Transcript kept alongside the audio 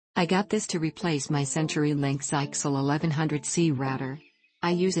I got this to replace my Centurylink Xyxel 1100C router. I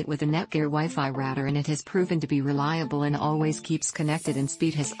use it with a Netgear Wi-Fi router and it has proven to be reliable and always keeps connected, and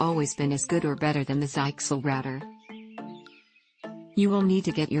speed has always been as good or better than the Xyxel router. You will need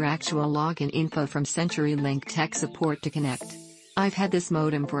to get your actual login info from Centurylink tech support to connect. I've had this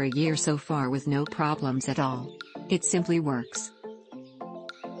modem for a year so far with no problems at all. It simply works.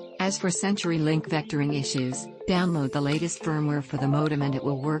 As for Centurylink vectoring issues, download the latest firmware for the modem and it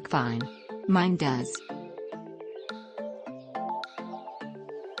will work fine. Mine does.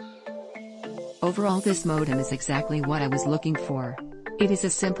 Overall, this modem is exactly what I was looking for. It is a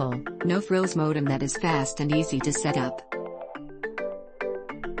simple, no-frills modem that is fast and easy to set up.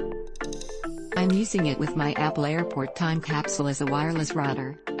 I'm using it with my Apple Airport Time capsule as a wireless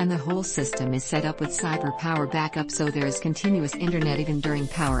router, and the whole system is set up with cyber power backup, so there is continuous internet even during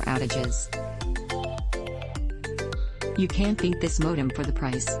power outages. You can't beat this modem for the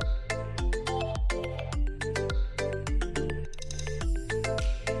price.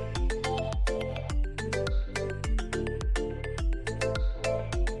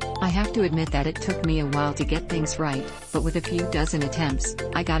 I have to admit that it took me a while to get things right, but with a few dozen attempts,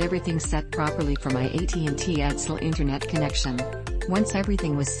 I got everything set properly for my AT&T ADSL internet connection. Once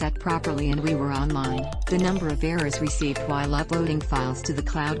everything was set properly and we were online, the number of errors received while uploading files to the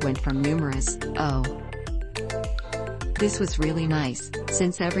cloud went from numerous, This was really nice,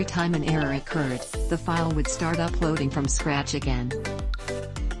 since every time an error occurred, the file would start uploading from scratch again.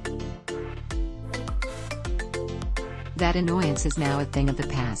 That annoyance is now a thing of the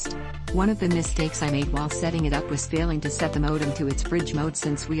past. One of the mistakes I made while setting it up was failing to set the modem to its bridge mode,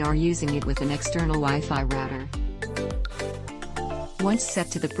 since we are using it with an external Wi-Fi router. Once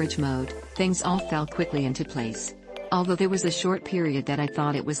set to the bridge mode, things all fell quickly into place. Although there was a short period that I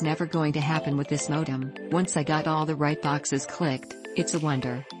thought it was never going to happen with this modem, once I got all the right boxes clicked, it's a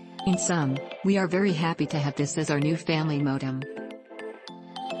wonder. In sum, we are very happy to have this as our new family modem.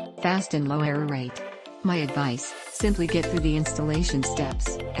 Fast and low error rate. My advice, simply get through the installation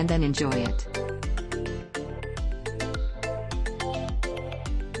steps, and then enjoy it.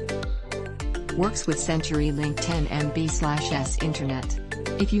 Works with Centurylink 10 MB/s internet.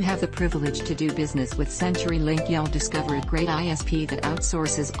 If you have the privilege to do business with Centurylink, you'll discover a great ISP that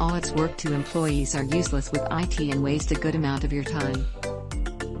outsources all its work to employees are useless with IT and waste a good amount of your time.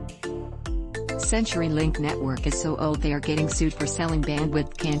 Centurylink network is so old they are getting sued for selling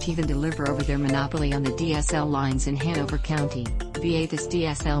bandwidth, can't even deliver over their monopoly on the DSL lines in Hanover County. VA This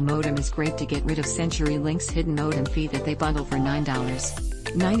DSL modem is great to get rid of Centurylink's hidden modem fee that they bundle for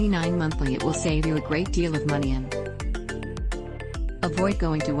 $9.99 monthly. It will save you a great deal of money and avoid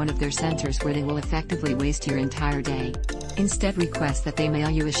going to one of their centers where they will effectively waste your entire day. Instead, request that they mail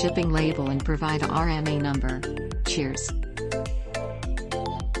you a shipping label and provide a RMA number. Cheers.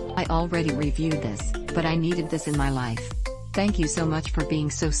 I already reviewed this, but I needed this in my life. Thank you so much for being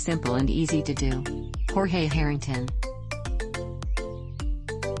so simple and easy to do. Jorge Harrington.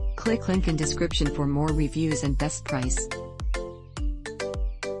 Click link in description for more reviews and best price.